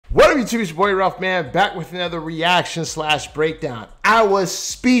What up, YouTube? It's your boy Ralph, man, back with another reaction / breakdown. I was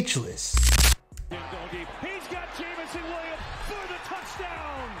speechless. He's got Jameson Williams for the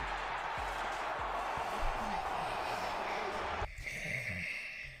touchdown.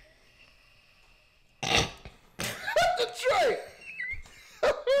 Detroit!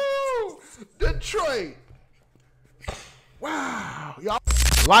 Detroit! Wow, y'all.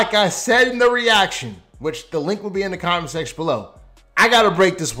 Like I said in the reaction, which the link will be in the comment section below, I gotta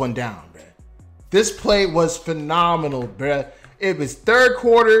break this one down, bruh. This play was phenomenal, bruh. It was third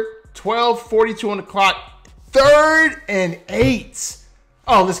quarter, 12:42 on the clock, 3rd and 8.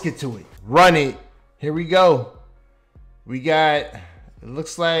 Oh, let's get to it. Run it. Here we go. We got, it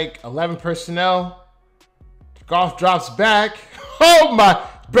looks like 11 personnel. Goff drops back. Oh my,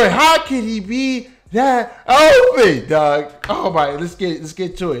 bruh, how could he be that open, dog? Oh my, let's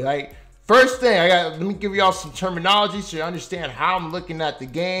get to it. Like, first thing, let me give y'all some terminology so you understand how I'm looking at the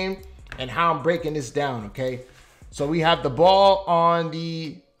game and how I'm breaking this down, okay? So we have the ball on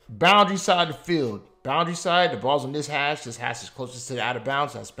the boundary side of the field. Boundary side, the ball's on this hash. This hash is closest to the out of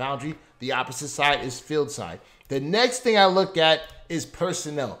bounds. That's boundary. The opposite side is field side. The next thing I look at is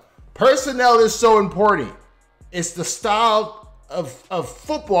personnel. Personnel is so important. It's the style of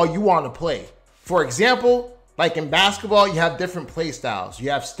football you want to play. For example, like in basketball, you have different play styles.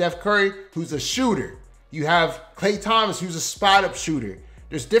 You have Steph Curry, who's a shooter. You have Klay Thomas, who's a spot-up shooter.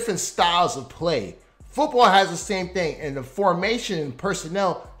 There's different styles of play. Football has the same thing, and the formation and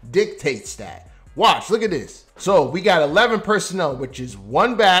personnel dictates that. Watch, look at this. So we got 11 personnel, which is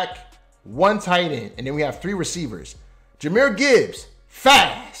 1 back, 1 tight end, and then we have 3 receivers. Jahmyr Gibbs,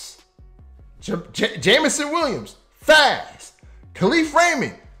 fast. Jameson Williams, fast. Khalif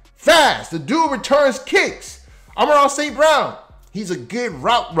Raymond, fast. The dude returns kicks. Amon-Ra St. Brown, he's a good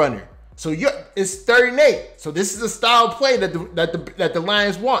route runner. So it's 3rd and 8. So this is the style of play that the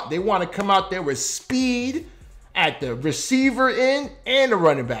Lions want. They want to come out there with speed at the receiver end and the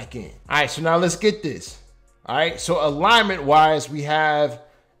running back end. All right, so now let's get this. All right, so alignment-wise, we have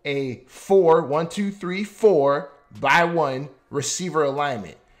a 1, 2, 3, 4 by 1 receiver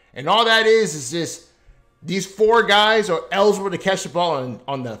alignment. And all that is just these 4 guys are eligible to catch the ball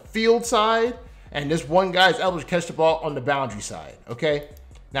on the field side, and this one guy is eligible to catch the ball on the boundary side, okay?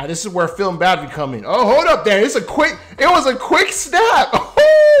 Now, this is where field and boundary come in. Oh, hold up there. It was a quick snap.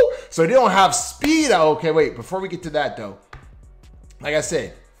 Oh, so they don't have speed. Oh, okay, wait. Before we get to that, though, like I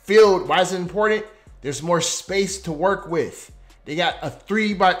said, field, why is it important? There's more space to work with. They got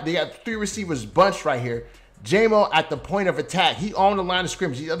 3 receivers bunched right here. J-Mo at the point of attack. He on the line of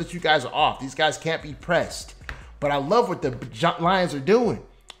scrimmage. These other 2 guys are off. These guys can't be pressed. But I love what the Lions are doing.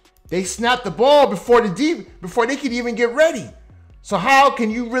 They snap the ball before they could even get ready. So how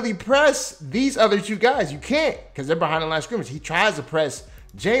can you really press these other 2 guys? You can't, because they're behind the line of scrimmage. He tries to press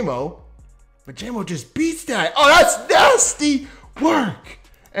J-Mo, but J-Mo just beats that. Oh, that's nasty work.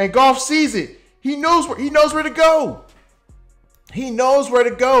 And Goff sees it. He knows where to go. He knows where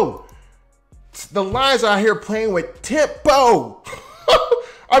to go. The Lions out here playing with tempo.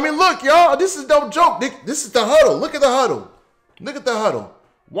 I mean, look, y'all, this is no joke. This is the huddle. Look at the huddle. Look at the huddle.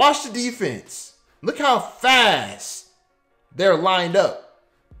 Watch the defense. Look how fast they're lined up.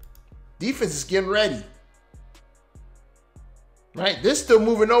 Defense is getting ready. Right? They're still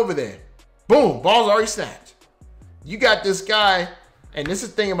moving over there. Boom, ball's already snapped. You got this guy, and this is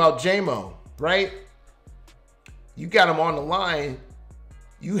the thing about J-Mo, right? You got him on the line.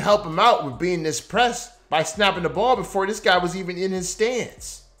 You help him out with being this press by snapping the ball before this guy was even in his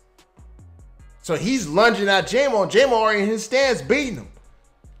stance. So he's lunging at J-Mo, and J-Mo already in his stance beating him.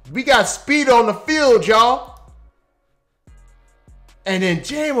 We got speed on the field, y'all. And then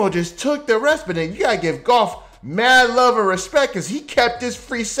J-Mo just took the rest, but then you gotta give Goff mad love and respect because he kept this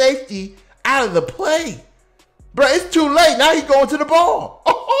free safety out of the play. Bro, it's too late. Now he's going to the ball.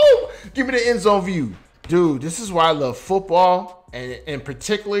 Oh, give me the end zone view. Dude, this is why I love football, and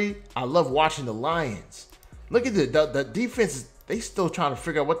particularly, I love watching the Lions. Look at the defense. They still trying to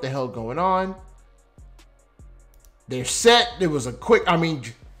figure out what the hell going on. They're set. It was a quick, I mean,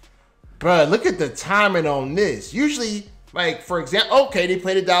 bro, look at the timing on this. Usually, like, for example, okay, they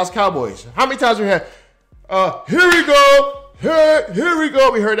play the Dallas Cowboys. How many times we had, here we go, here we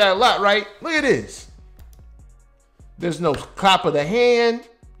go. We heard that a lot, right? Look at this. There's no clap of the hand.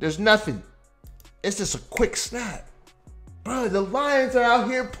 There's nothing. It's just a quick snap. Bro, the Lions are out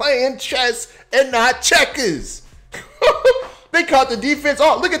here playing chess and not checkers. They caught the defense.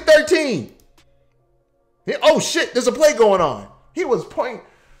 Oh, look at 13. Oh, shit, there's a play going on. He was pointing.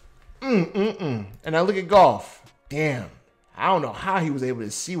 And I look at Goff. Damn. I don't know how he was able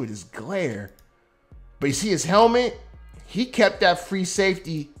to see with his glare. But you see his helmet? He kept that free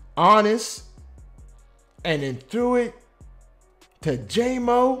safety honest, and then threw it to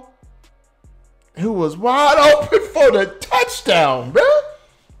J-Mo, who was wide open for the touchdown, bro.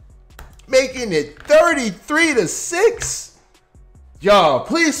 Making it 33-6. Y'all,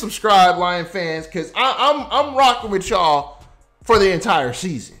 please subscribe, Lion fans, because I'm rocking with y'all for the entire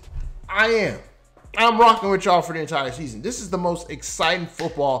season. I am. I'm rocking with y'all for the entire season. This is the most exciting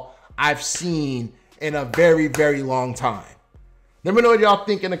football I've seen in a very, very long time. Let me know what y'all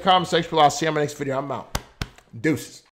think in the comment section below. I'll see you on my next video. I'm out. Deuces.